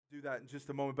do that in just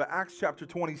a moment. But Acts chapter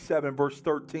 27, verse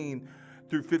 13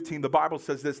 through 15, the Bible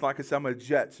says this. Like I said, I'm a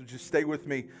jet, so just stay with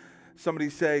me. Somebody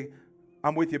say,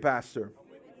 I'm with you, Pastor.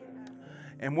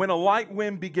 And when a light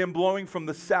wind began blowing from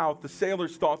the south, the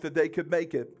sailors thought that they could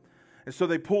make it. And so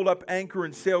they pulled up anchor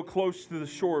and sailed close to the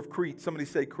shore of Crete. Somebody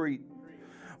say Crete.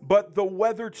 But the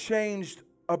weather changed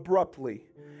abruptly,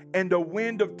 and a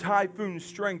wind of typhoon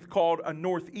strength called a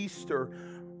northeaster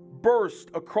burst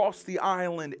across the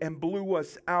island and blew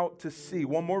us out to sea.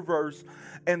 One more verse.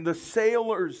 And the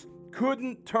sailors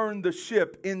couldn't turn the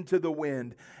ship into the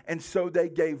wind, and so they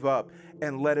gave up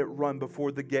and let it run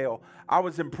before the gale. I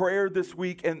was in prayer this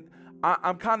week, and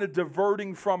I'm kind of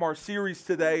diverting from our series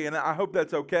today, and I hope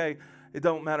that's okay. It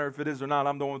don't matter if it is or not.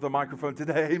 I'm the one with the microphone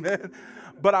today, amen.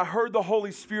 But I heard the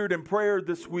Holy Spirit in prayer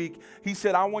this week. He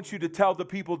said, I want you to tell the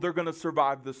people they're going to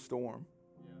survive the storm.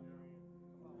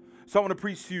 So I want to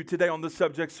preach to you today on this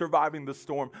subject, surviving the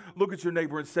storm. Look at your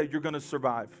neighbor and say, you're going to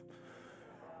survive.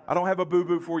 I don't have a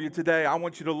boo-boo for you today. I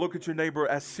want you to look at your neighbor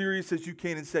as serious as you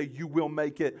can and say, you will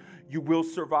make it. You will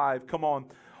survive. Come on.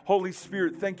 Holy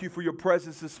Spirit, thank you for your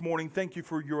presence this morning. Thank you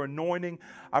for your anointing.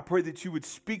 I pray that you would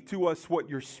speak to us what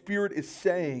your Spirit is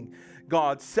saying.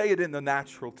 God, say it in the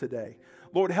natural today.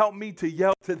 Lord, help me to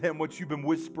yell to them what you've been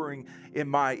whispering in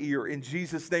my ear. In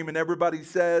Jesus' name, and everybody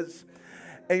says,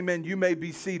 amen. You may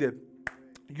be seated.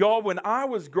 Y'all, when I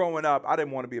was growing up, I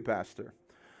didn't want to be a pastor.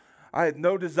 I had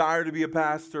no desire to be a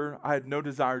pastor. I had no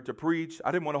desire to preach.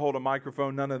 I didn't want to hold a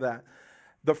microphone, none of that.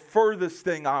 The furthest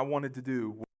thing I wanted to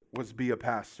do was be a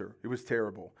pastor. It was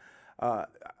terrible.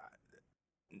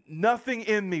 Nothing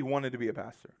in me wanted to be a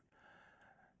pastor.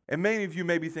 And many of you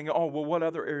may be thinking, oh, well, what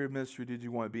other area of ministry did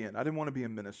you want to be in? I didn't want to be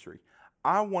in ministry.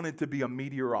 I wanted to be a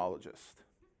meteorologist.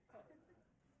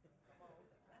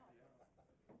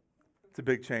 It's a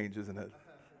big change, isn't it?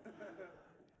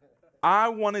 I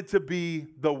wanted to be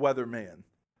the weatherman.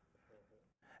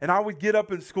 And I would get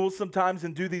up in school sometimes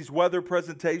and do these weather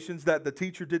presentations that the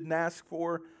teacher didn't ask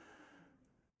for.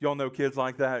 Y'all know kids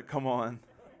like that? Come on.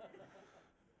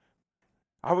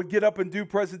 I would get up and do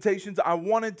presentations. I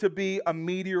wanted to be a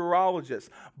meteorologist.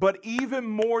 But even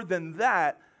more than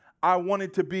that, I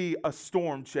wanted to be a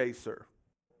storm chaser.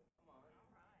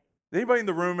 Anybody in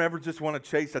the room ever just want to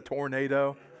chase a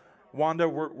tornado? Wanda,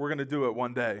 we're going to do it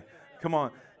one day. Come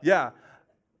on. Yeah.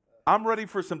 I'm ready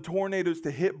for some tornadoes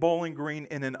to hit Bowling Green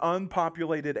in an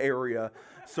unpopulated area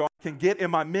so I can get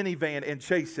in my minivan and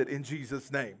chase it in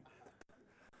Jesus' name.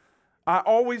 I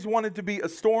always wanted to be a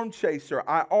storm chaser.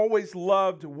 I always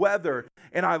loved weather,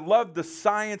 and I loved the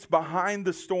science behind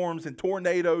the storms and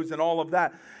tornadoes and all of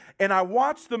that. And I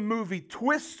watched the movie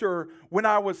Twister when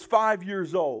I was 5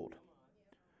 years old.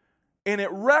 And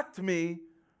it wrecked me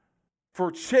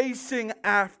for chasing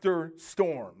after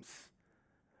storms.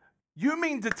 You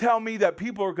mean to tell me that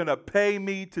people are going to pay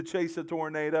me to chase a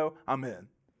tornado? I'm in.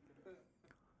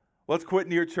 Let's quit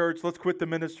near church. Let's quit the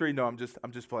ministry. No, I'm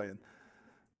just playing.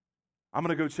 I'm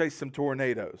going to go chase some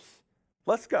tornadoes.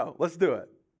 Let's go. Let's do it.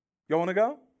 Y'all want to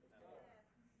go?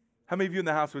 How many of you in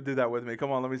the house would do that with me?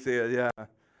 Come on, let me see it.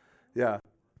 Yeah.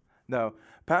 No.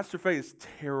 Pastor Faye is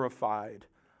terrified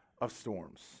of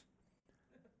storms.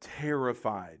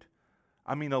 Terrified.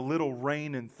 I mean, a little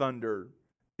rain and thunder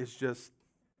is just,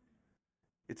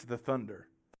 it's the thunder.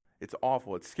 It's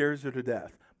awful. It scares her to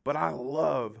death. But I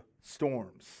love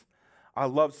storms. I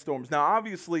love storms. Now,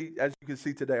 obviously, as you can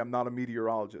see today, I'm not a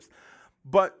meteorologist.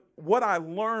 But what I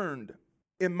learned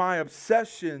in my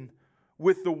obsession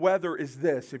with the weather is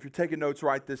this. If you're taking notes,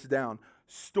 write this down.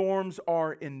 Storms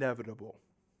are inevitable.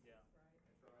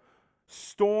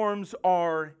 Storms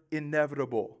are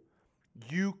inevitable.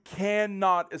 You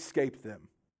cannot escape them.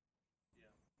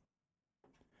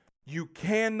 You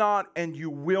cannot and you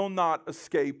will not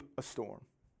escape a storm.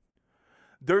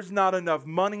 There's not enough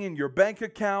money in your bank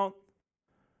account.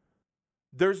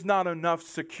 There's not enough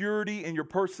security in your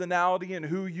personality and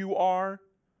who you are.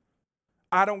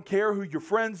 I don't care who your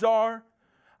friends are.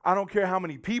 I don't care how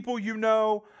many people you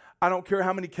know. I don't care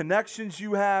how many connections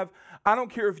you have. I don't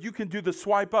care if you can do the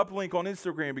swipe up link on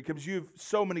Instagram because you have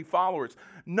so many followers.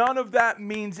 None of that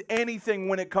means anything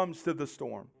when it comes to the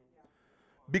storm.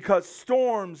 Because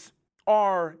storms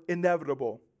are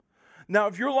inevitable. Now,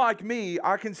 if you're like me,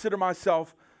 I consider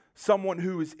myself someone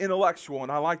who is intellectual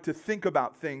and I like to think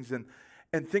about things and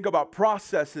think about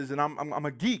processes, and I'm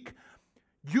a geek.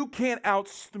 You can't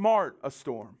outsmart a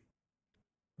storm.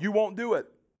 You won't do it.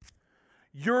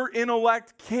 Your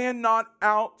intellect cannot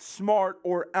outsmart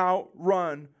or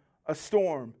outrun a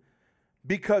storm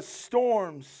because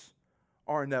storms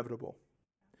are inevitable.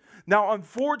 Now,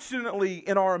 unfortunately,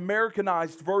 in our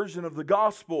Americanized version of the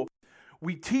gospel,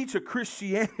 we teach a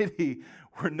Christianity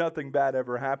where nothing bad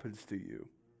ever happens to you.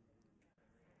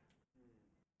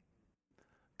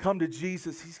 Come to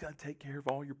Jesus. He's going to take care of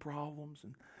all your problems,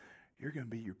 and you're going to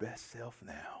be your best self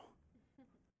now.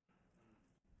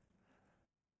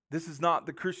 This is not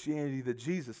the Christianity that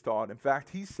Jesus taught. In fact,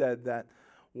 he said that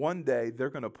one day they're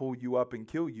going to pull you up and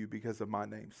kill you because of my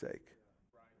name's sake.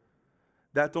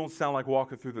 That don't sound like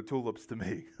walking through the tulips to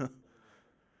me.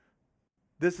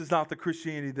 This is not the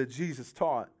Christianity that Jesus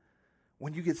taught.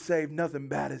 When you get saved, nothing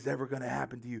bad is ever going to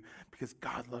happen to you because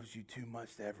God loves you too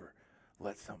much to ever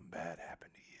let something bad happen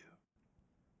to you.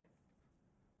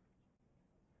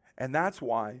 And that's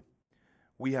why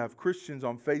we have Christians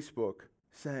on Facebook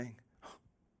saying,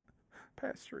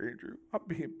 Pastor Andrew, I'm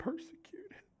being persecuted.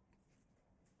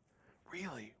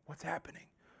 Really? What's happening?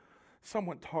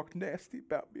 Someone talked nasty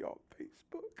about me on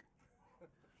Facebook.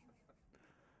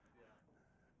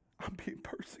 I'm being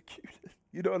persecuted.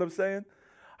 You know what I'm saying?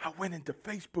 I went into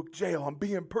Facebook jail. I'm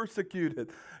being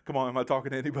persecuted. Come on, am I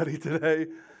talking to anybody today?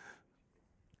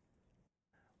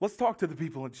 Let's talk to the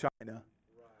people in China.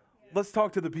 Let's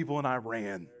talk to the people in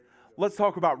Iran. Let's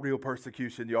talk about real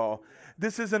persecution, y'all.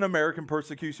 This isn't American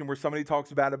persecution where somebody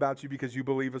talks bad about you because you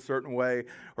believe a certain way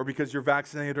or because you're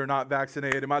vaccinated or not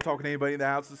vaccinated. Am I talking to anybody in the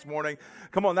house this morning?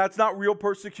 Come on, that's not real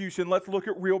persecution. Let's look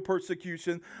at real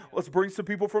persecution. Let's bring some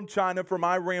people from China, from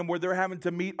Iran, where they're having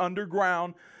to meet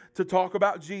underground to talk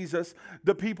about Jesus.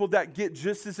 The people that get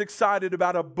just as excited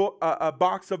about a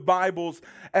box of Bibles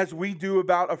as we do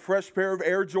about a fresh pair of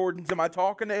Air Jordans. Am I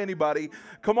talking to anybody?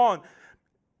 Come on.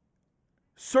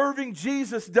 Serving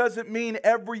Jesus doesn't mean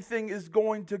everything is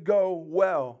going to go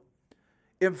well.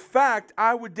 In fact,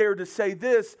 I would dare to say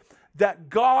this, that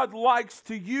God likes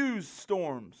to use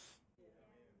storms.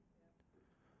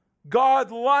 God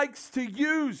likes to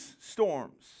use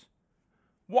storms.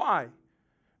 Why?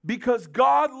 Because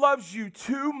God loves you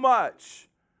too much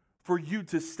for you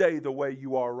to stay the way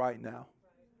you are right now.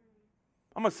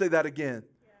 I'm going to say that again.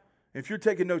 If you're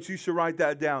taking notes, you should write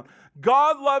that down.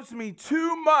 God loves me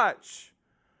too much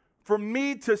for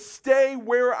me to stay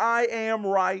where I am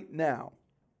right now.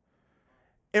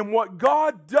 And what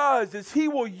God does is He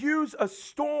will use a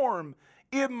storm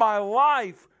in my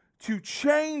life to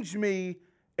change me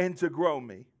and to grow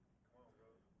me.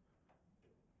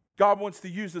 God wants to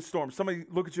use the storm. Somebody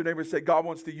look at your neighbor and say, God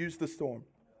wants to use the storm.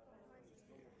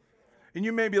 And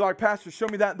you may be like, Pastor, show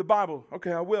me that in the Bible.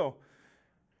 Okay, I will.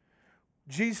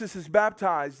 Jesus is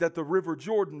baptized at the River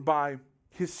Jordan by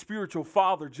his spiritual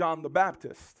father, John the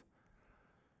Baptist.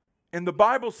 And the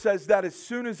Bible says that as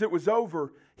soon as it was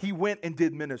over, he went and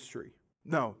did ministry.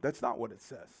 No, that's not what it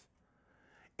says.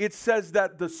 It says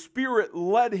that the Spirit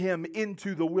led him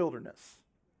into the wilderness.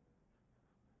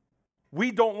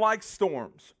 We don't like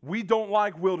storms. We don't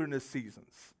like wilderness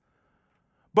seasons.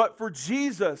 But for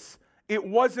Jesus, it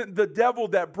wasn't the devil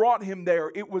that brought him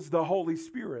there. It was the Holy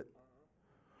Spirit.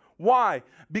 Why?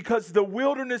 Because the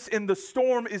wilderness and the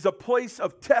storm is a place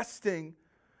of testing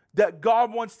that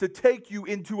God wants to take you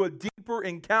into a deeper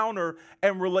encounter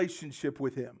and relationship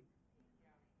with Him.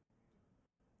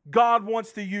 God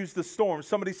wants to use the storm.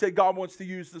 Somebody say, God wants to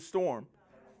use the storm.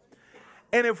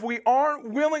 And if we aren't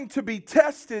willing to be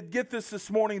tested, get this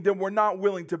morning, then we're not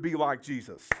willing to be like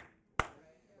Jesus. I'm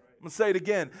going to say it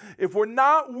again. If we're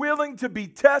not willing to be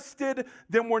tested,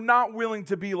 then we're not willing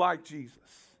to be like Jesus.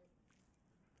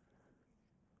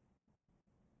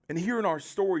 And here in our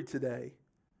story today,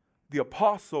 the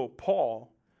Apostle Paul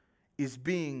is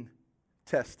being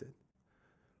tested.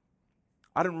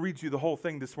 I didn't read you the whole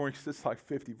thing this morning because it's like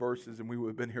 50 verses and we would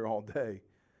have been here all day.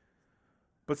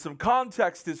 But some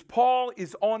context is Paul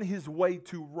is on his way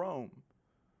to Rome.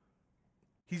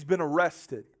 He's been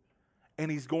arrested and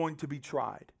he's going to be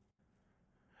tried.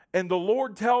 And the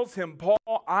Lord tells him,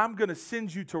 Paul, I'm going to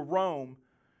send you to Rome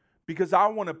because I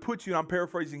want to put you, and I'm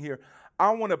paraphrasing here,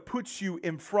 I want to put you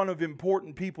in front of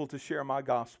important people to share my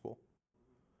gospel.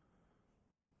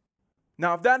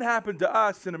 Now, if that happened to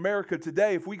us in America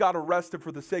today, if we got arrested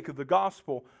for the sake of the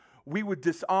gospel, we would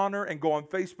dishonor and go on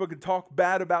Facebook and talk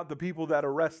bad about the people that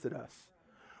arrested us,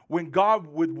 when God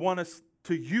would want us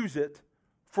to use it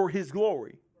for His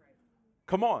glory.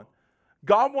 Come on.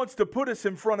 God wants to put us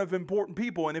in front of important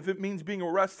people, and if it means being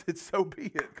arrested, so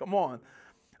be it. Come on.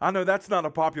 I know that's not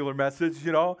a popular message,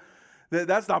 you know.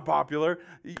 That's not popular.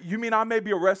 You mean I may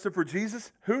be arrested for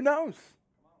Jesus? Who knows?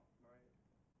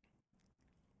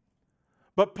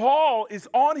 But Paul is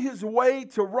on his way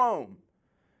to Rome.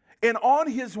 And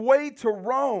on his way to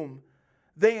Rome,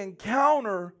 they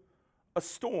encounter a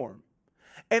storm.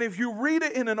 And if you read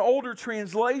it in an older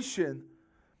translation,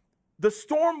 the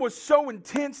storm was so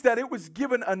intense that it was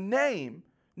given a name.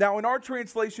 Now, in our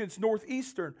translation, it's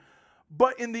northeastern.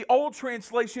 But in the old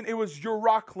translation, it was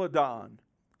Euroclydon.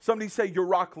 Somebody say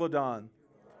Euroclydon.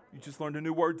 You just learned a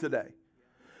new word today.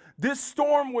 This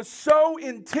storm was so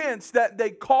intense that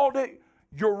they called it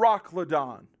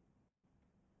Euroclydon.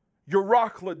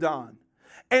 Euroclydon.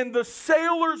 And the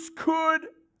sailors could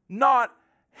not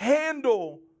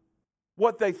handle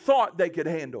what they thought they could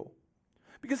handle.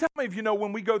 Because how many of you know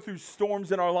when we go through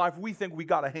storms in our life, we think we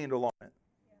got a handle on it?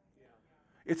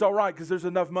 It's all right because there's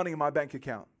enough money in my bank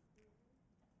account.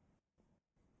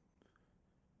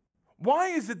 Why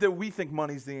is it that we think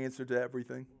money's the answer to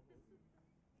everything?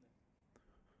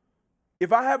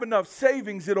 If I have enough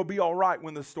savings, it'll be all right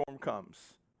when the storm comes.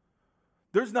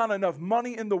 There's not enough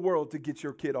money in the world to get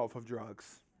your kid off of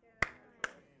drugs.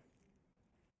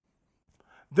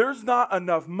 There's not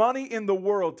enough money in the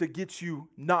world to get you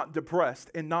not depressed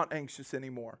and not anxious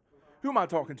anymore. Who am I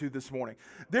talking to this morning?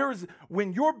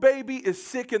 When your baby is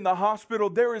sick in the hospital,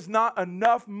 there is not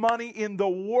enough money in the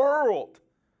world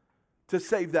to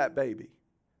save that baby.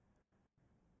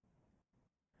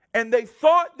 And they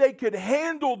thought they could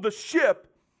handle the ship,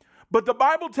 but the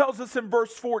Bible tells us in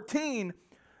verse 14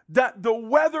 that the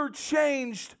weather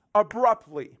changed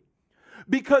abruptly.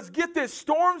 Because get this,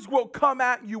 storms will come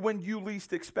at you when you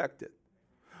least expect it.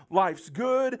 Life's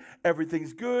good,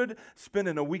 everything's good.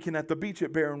 Spending a weekend at the beach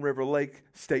at Barren River Lake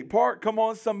State Park. Come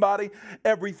on, somebody.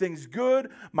 Everything's good.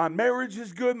 My marriage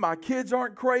is good. My kids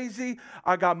aren't crazy.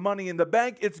 I got money in the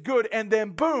bank. It's good. And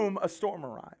then boom, a storm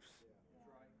arrives.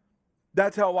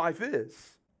 That's how life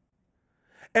is.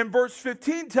 And verse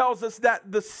 15 tells us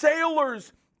that the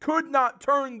sailors could not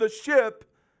turn the ship,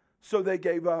 so they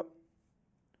gave up.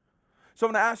 So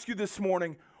I'm going to ask you this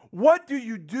morning, what do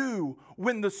you do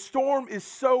when the storm is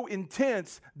so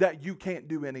intense that you can't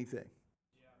do anything?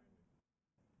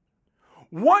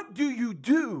 What do you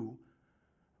do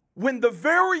when the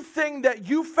very thing that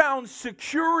you found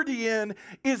security in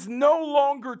is no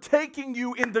longer taking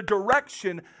you in the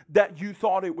direction that you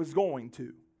thought it was going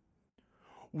to?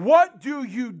 What do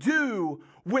you do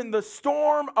when the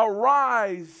storm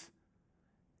arrives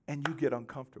and you get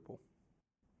uncomfortable?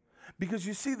 Because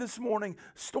you see, this morning,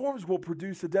 storms will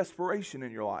produce a desperation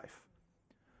in your life.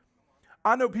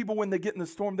 I know people, when they get in the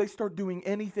storm, they start doing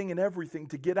anything and everything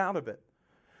to get out of it.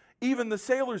 Even the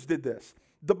sailors did this.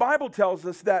 The Bible tells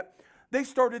us that they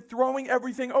started throwing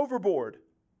everything overboard.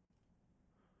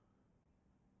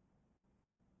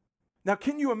 Now,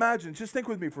 can you imagine, just think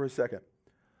with me for a second,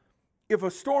 if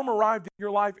a storm arrived in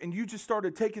your life and you just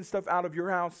started taking stuff out of your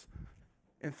house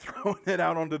and throwing it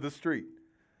out onto the street?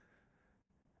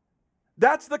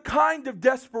 That's the kind of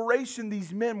desperation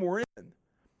these men were in.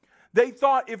 They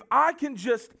thought, if I can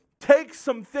just take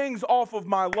some things off of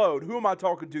my load, who am I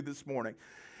talking to this morning?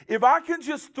 If I can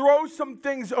just throw some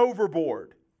things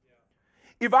overboard,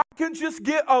 if I can just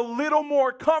get a little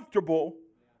more comfortable,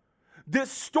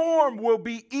 this storm will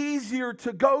be easier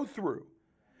to go through.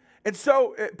 And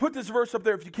so, put this verse up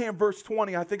there if you can, verse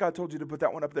 20. I think I told you to put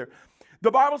that one up there. The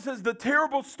Bible says, the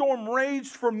terrible storm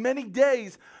raged for many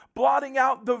days, blotting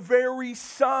out the very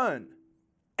sun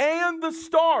and the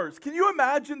stars. Can you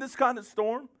imagine this kind of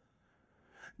storm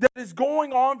that is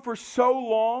going on for so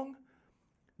long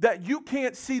that you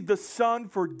can't see the sun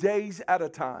for days at a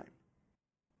time?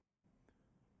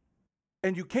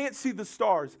 And you can't see the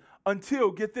stars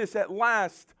until, get this, at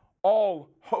last, all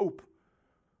hope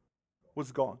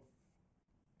was gone.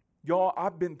 Y'all,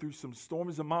 I've been through some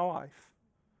storms in my life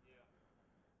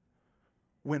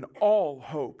when all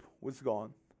hope was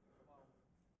gone.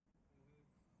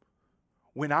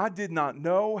 When I did not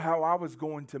know how I was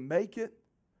going to make it.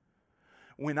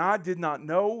 When I did not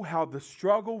know how the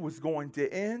struggle was going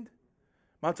to end.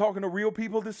 Am I talking to real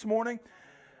people this morning?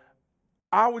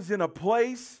 I was in a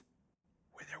place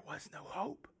where there was no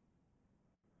hope.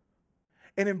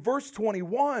 And in verse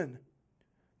 21,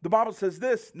 the Bible says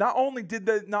this, not only did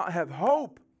they not have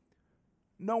hope,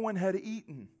 no one had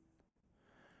eaten.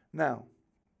 Now,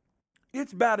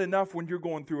 it's bad enough when you're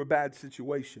going through a bad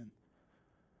situation.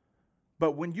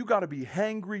 But when you got to be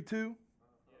hangry too,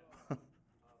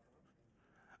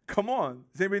 come on.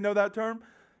 Does anybody know that term?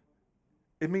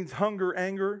 It means hunger,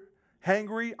 anger,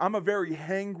 hangry. I'm a very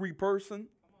hangry person.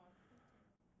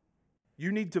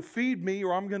 You need to feed me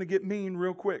or I'm going to get mean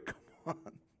real quick. Come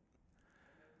on.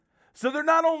 So they're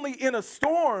not only in a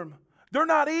storm, they're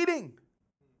not eating.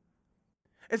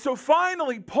 And so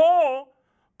finally, Paul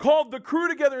called the crew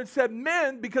together and said,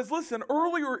 men, because listen,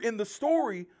 earlier in the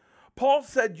story, Paul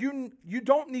said, you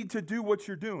don't need to do what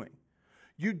you're doing.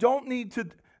 You don't need to,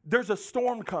 there's a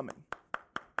storm coming.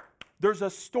 There's a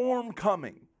storm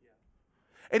coming.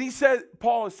 And he said,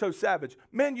 Paul is so savage.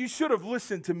 Man, you should have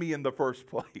listened to me in the first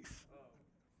place.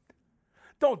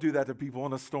 Don't do that to people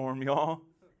in a storm, y'all.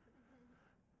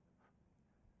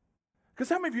 Because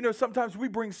how many of you know sometimes we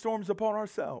bring storms upon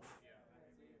ourselves?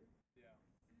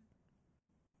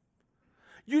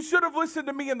 You should have listened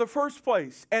to me in the first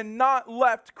place and not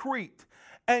left Crete,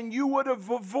 and you would have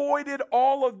avoided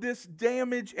all of this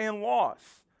damage and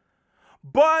loss.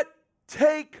 But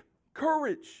take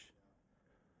courage,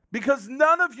 because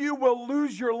none of you will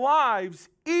lose your lives,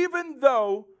 even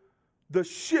though the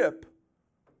ship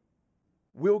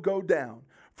will go down.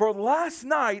 For last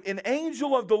night, an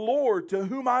angel of the Lord, to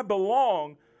whom I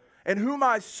belong and whom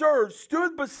I serve,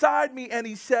 stood beside me, and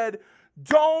he said,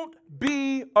 don't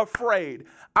be afraid.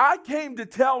 I came to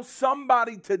tell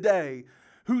somebody today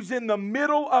who's in the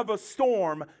middle of a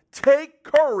storm, take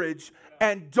courage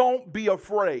and don't be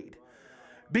afraid.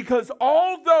 Because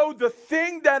although the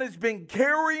thing that has been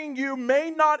carrying you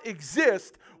may not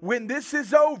exist, when this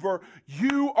is over,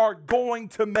 you are going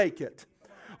to make it.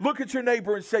 Look at your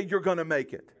neighbor and say, you're going to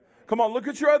make it. Come on, look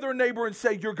at your other neighbor and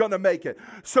say, you're going to make it.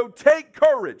 So take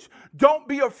courage. Don't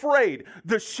be afraid.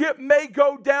 The ship may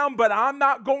go down, but I'm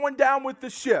not going down with the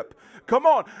ship. Come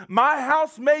on. My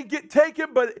house may get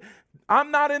taken, but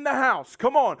I'm not in the house.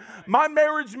 Come on. My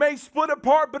marriage may split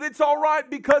apart, but it's all right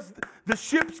because the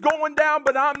ship's going down,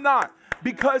 but I'm not.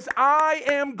 Because I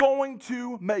am going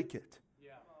to make it.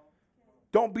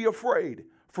 Don't be afraid,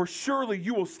 for surely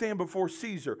you will stand before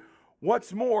Caesar.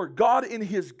 What's more, God in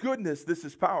his goodness, this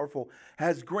is powerful,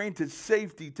 has granted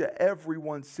safety to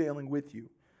everyone sailing with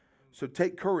you. So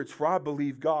take courage, for I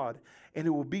believe God, and it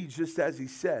will be just as he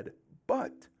said.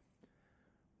 But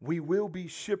we will be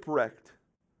shipwrecked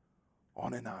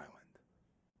on an island.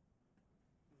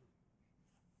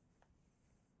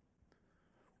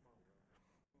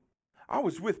 I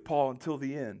was with Paul until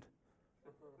the end.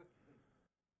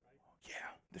 Yeah,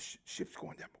 the ship's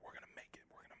going down, but we're going to make it.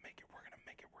 We're going to make it. We're going to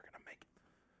make it. We're going to make it.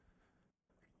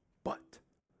 But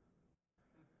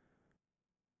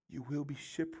you will be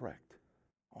shipwrecked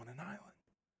on an island.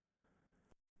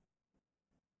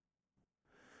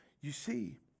 You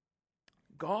see,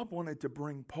 God wanted to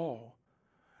bring Paul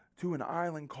to an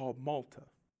island called Malta.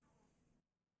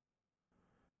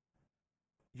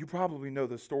 You probably know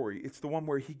the story. It's the one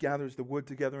where he gathers the wood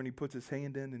together and he puts his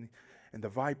hand in, and the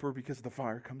viper, because of the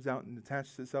fire, comes out and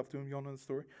attaches itself to him. You all know the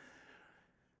story?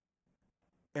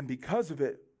 And because of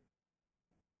it,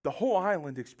 the whole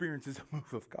island experiences a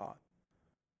move of God.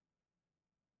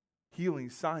 Healing,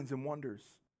 signs, and wonders.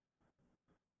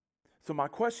 So my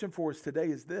question for us today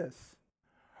is this.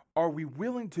 Are we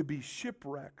willing to be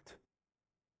shipwrecked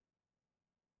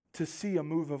to see a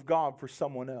move of God for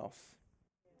someone else?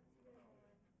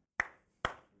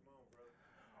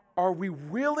 Are we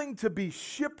willing to be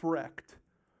shipwrecked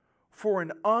for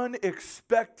an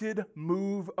unexpected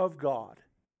move of God?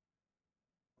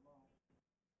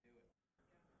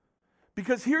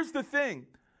 Because here's the thing.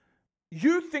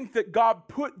 You think that God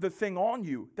put the thing on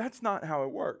you. That's not how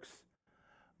it works.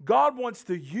 God wants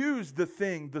to use the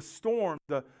thing, the storm,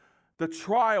 the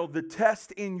trial, the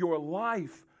test in your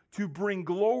life to bring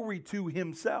glory to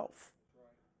himself.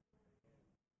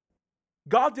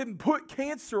 God didn't put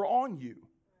cancer on you,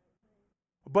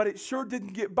 but it sure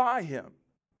didn't get by him.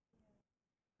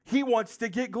 He wants to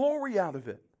get glory out of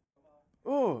it.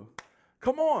 Oh,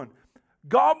 come on.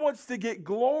 God wants to get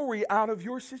glory out of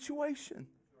your situation.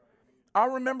 I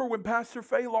remember when Pastor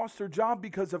Faye lost her job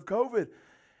because of COVID,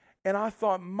 and I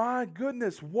thought, my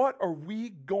goodness, what are we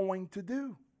going to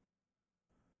do?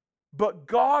 But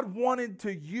God wanted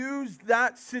to use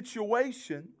that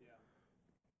situation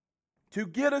to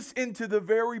get us into the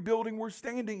very building we're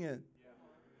standing in.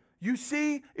 You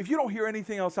see, if you don't hear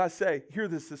anything else I say, hear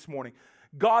this morning.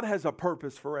 God has a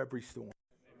purpose for every storm.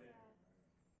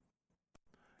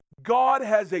 God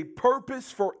has a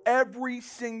purpose for every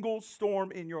single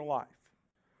storm in your life.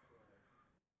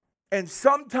 And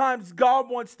sometimes God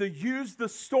wants to use the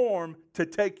storm to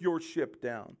take your ship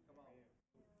down.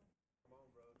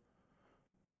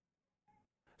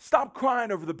 Stop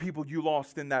crying over the people you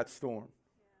lost in that storm.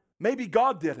 Maybe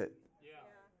God did it.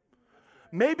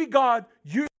 Maybe God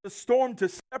used the storm to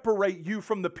separate you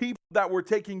from the people that were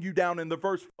taking you down in the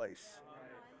first place.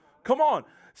 Come on.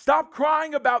 Stop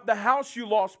crying about the house you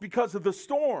lost because of the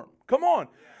storm. Come on.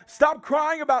 Stop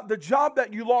crying about the job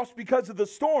that you lost because of the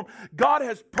storm. God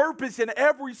has purpose in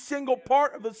every single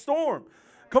part of the storm.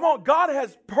 Come on, God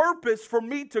has purpose for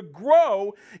me to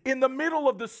grow in the middle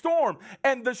of the storm.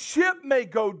 And the ship may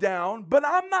go down, but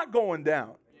I'm not going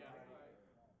down.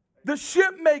 The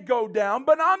ship may go down,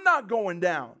 but I'm not going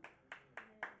down.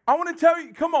 I want to tell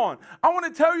you, come on. I want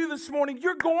to tell you this morning,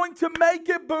 you're going to make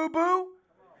it, boo-boo.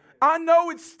 I know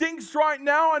it stinks right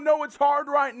now. I know it's hard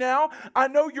right now. I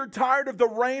know you're tired of the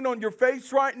rain on your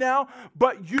face right now,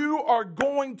 but you are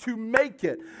going to make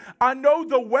it. I know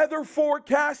the weather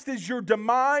forecast is your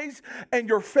demise and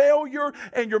your failure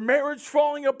and your marriage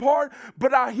falling apart,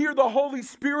 but I hear the Holy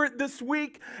Spirit this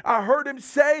week. I heard him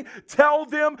say, tell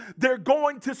them they're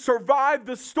going to survive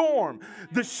the storm.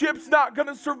 The ship's not going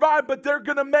to survive, but they're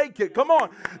going to make it. Come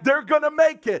on. They're going to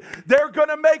make it. They're going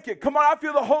to make it. Come on. I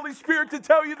feel the Holy Spirit to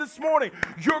tell you this morning,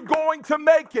 you're going to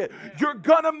make it. You're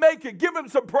going to make it. Give him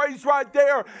some praise right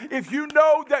there if you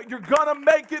know that you're going to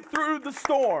make it through the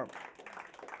storm.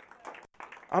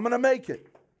 I'm going to make it.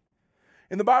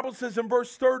 And the Bible says in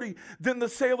verse 30, then the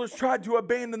sailors tried to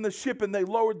abandon the ship and they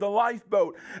lowered the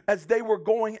lifeboat as they were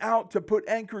going out to put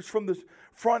anchors from the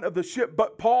front of the ship.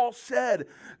 But Paul said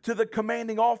to the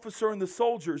commanding officer and the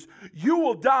soldiers, you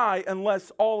will die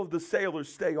unless all of the sailors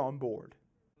stay on board.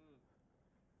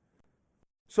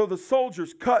 So the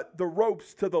soldiers cut the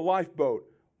ropes to the lifeboat.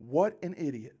 What an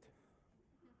idiot.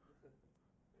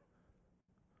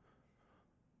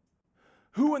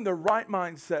 Who in their right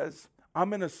mind says,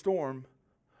 I'm in a storm,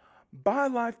 buy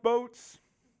lifeboats?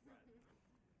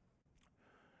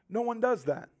 No one does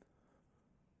that.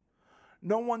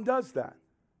 No one does that.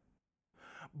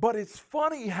 But it's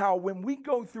funny how when we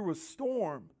go through a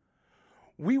storm,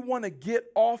 we want to get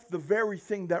off the very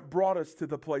thing that brought us to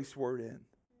the place we're in.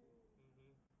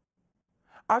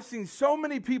 I've seen so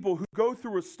many people who go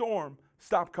through a storm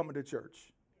stop coming to church.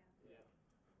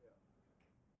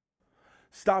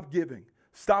 Stop giving.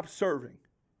 Stop serving.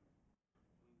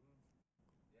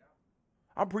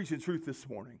 I'm preaching truth this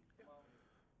morning.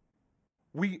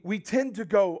 We tend to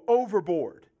go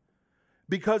overboard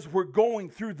because we're going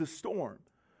through the storm.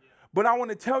 But I want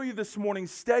to tell you this morning,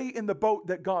 stay in the boat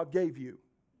that God gave you.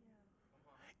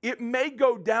 It may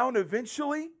go down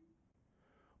eventually,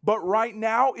 but right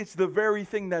now it's the very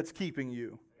thing that's keeping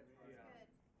you.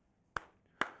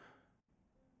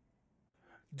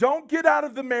 Don't get out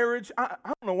of the marriage. I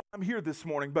don't know why I'm here this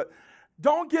morning, but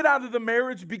don't get out of the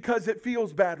marriage because it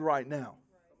feels bad right now.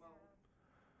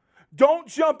 Don't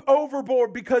jump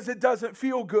overboard because it doesn't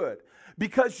feel good.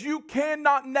 Because you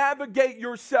cannot navigate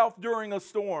yourself during a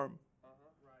storm.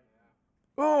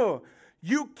 Oh,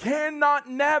 you cannot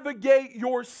navigate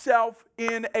yourself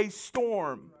in a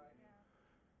storm.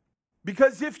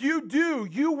 Because if you do,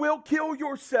 you will kill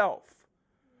yourself.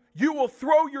 You will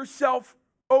throw yourself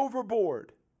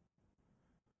overboard.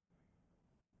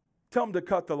 Tell them to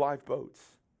cut the lifeboats.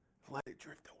 Let it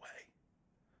drift away.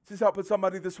 Is this helping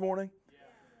somebody this morning? Yeah.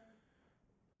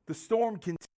 The storm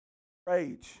continues to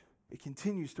rage. It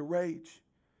continues to rage.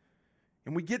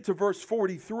 And we get to verse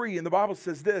 43, and the Bible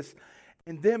says this.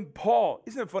 And then Paul,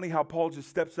 isn't it funny how Paul just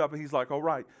steps up and he's like, all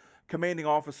right, commanding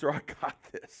officer, I got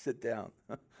this. Sit down.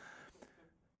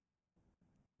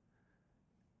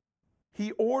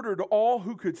 He ordered all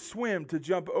who could swim to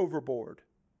jump overboard.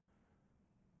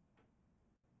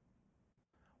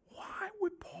 Why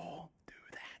would Paul do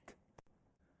that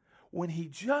when he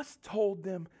just told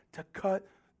them to cut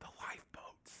the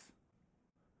lifeboats?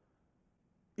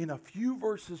 In a few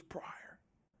verses prior,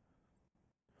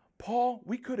 Paul,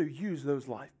 we could have used those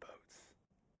lifeboats.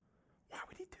 Why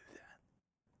would he do that?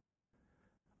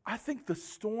 I think the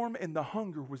storm and the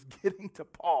hunger was getting to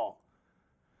Paul.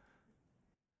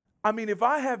 I mean, if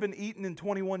I haven't eaten in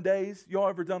 21 days, y'all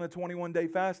ever done a 21-day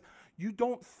fast? You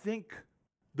don't think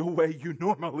the way you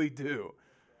normally do.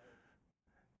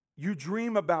 You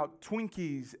dream about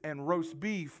Twinkies and roast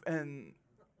beef and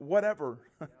whatever.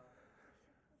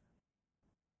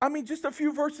 I mean, just a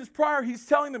few verses prior, he's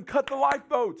telling them, cut the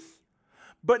lifeboats.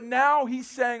 But now he's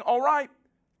saying, all right,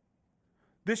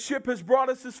 this ship has brought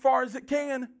us as far as it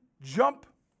can. Jump.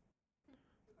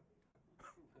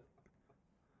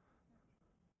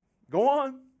 Go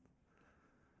on.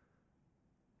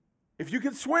 If you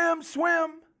can swim,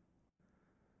 swim.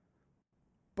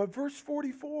 But verse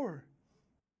 44.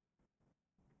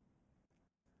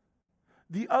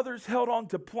 The others held on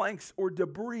to planks or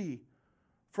debris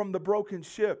from the broken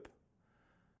ship,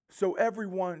 so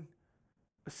everyone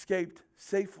escaped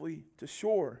safely to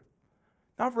shore.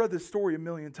 Now, I've read this story a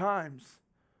million times,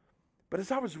 but as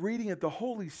I was reading it, the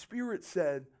Holy Spirit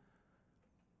said,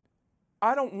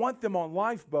 I don't want them on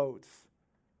lifeboats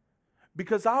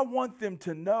because I want them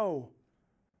to know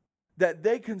that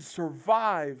they can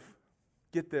survive,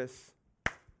 get this,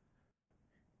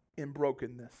 in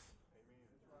brokenness.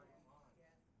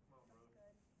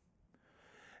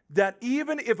 That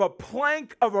even if a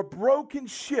plank of a broken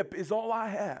ship is all I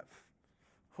have,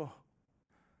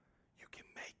 you can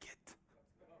make it.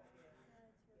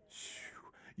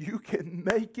 You can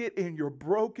make it in your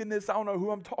brokenness. I don't know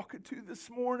who I'm talking to this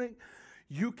morning.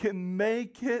 You can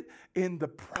make it in the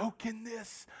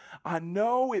brokenness. I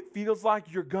know it feels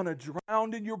like you're going to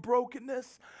drown in your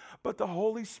brokenness, but the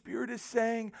Holy Spirit is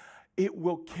saying it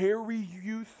will carry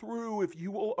you through if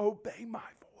you will obey my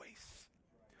voice.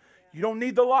 You don't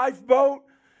need the lifeboat.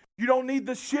 You don't need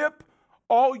the ship.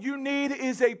 All you need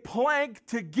is a plank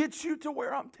to get you to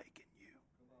where I'm taking you.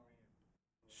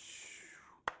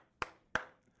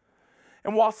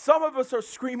 And while some of us are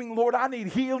screaming, Lord, I need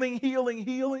healing, healing,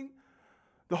 healing,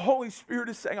 the Holy Spirit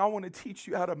is saying, I want to teach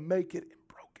you how to make it in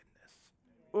brokenness.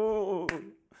 Oh.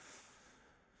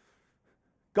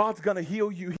 God's going to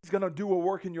heal you. He's going to do a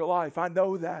work in your life. I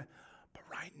know that. But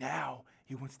right now,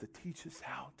 He wants to teach us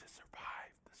how to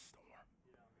survive the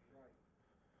storm.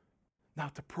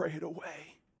 Not to pray it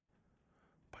away,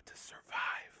 but to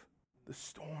survive the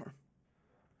storm.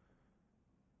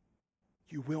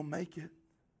 You will make it.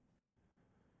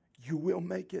 You will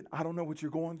make it. I don't know what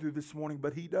you're going through this morning,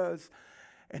 but He does.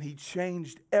 And He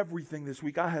changed everything this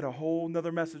week. I had a whole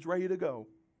nother message ready to go.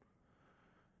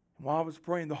 And while I was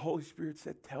praying, the Holy Spirit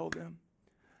said, tell them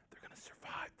they're going to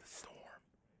survive the storm.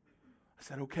 I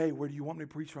said, okay, where do you want me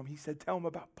to preach from? He said, tell them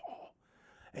about Paul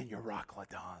and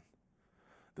Euroclydon.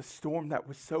 The storm that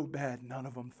was so bad, none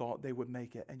of them thought they would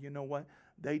make it. And you know what?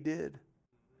 They did.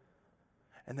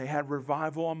 And they had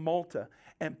revival on Malta.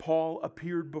 And Paul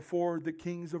appeared before the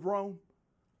kings of Rome.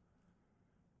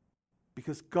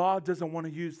 Because God doesn't want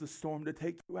to use the storm to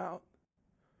take you out.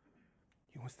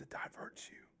 He wants to divert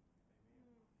you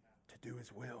to do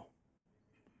His will.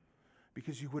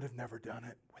 Because you would have never done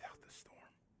it without the storm.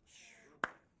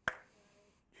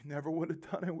 You never would have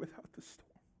done it without the storm.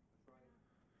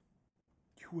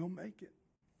 You will make it.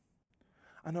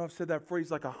 I know I've said that phrase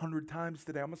like 100 times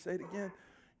today. I'm going to say it again.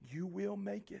 You will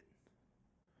make it.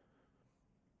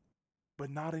 But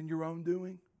not in your own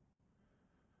doing.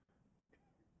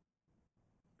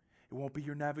 It won't be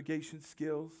your navigation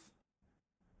skills.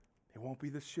 It won't be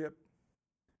the ship.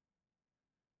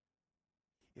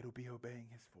 It'll be obeying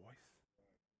His voice.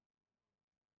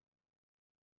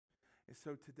 And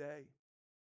so today,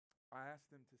 I asked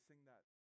them to sing that.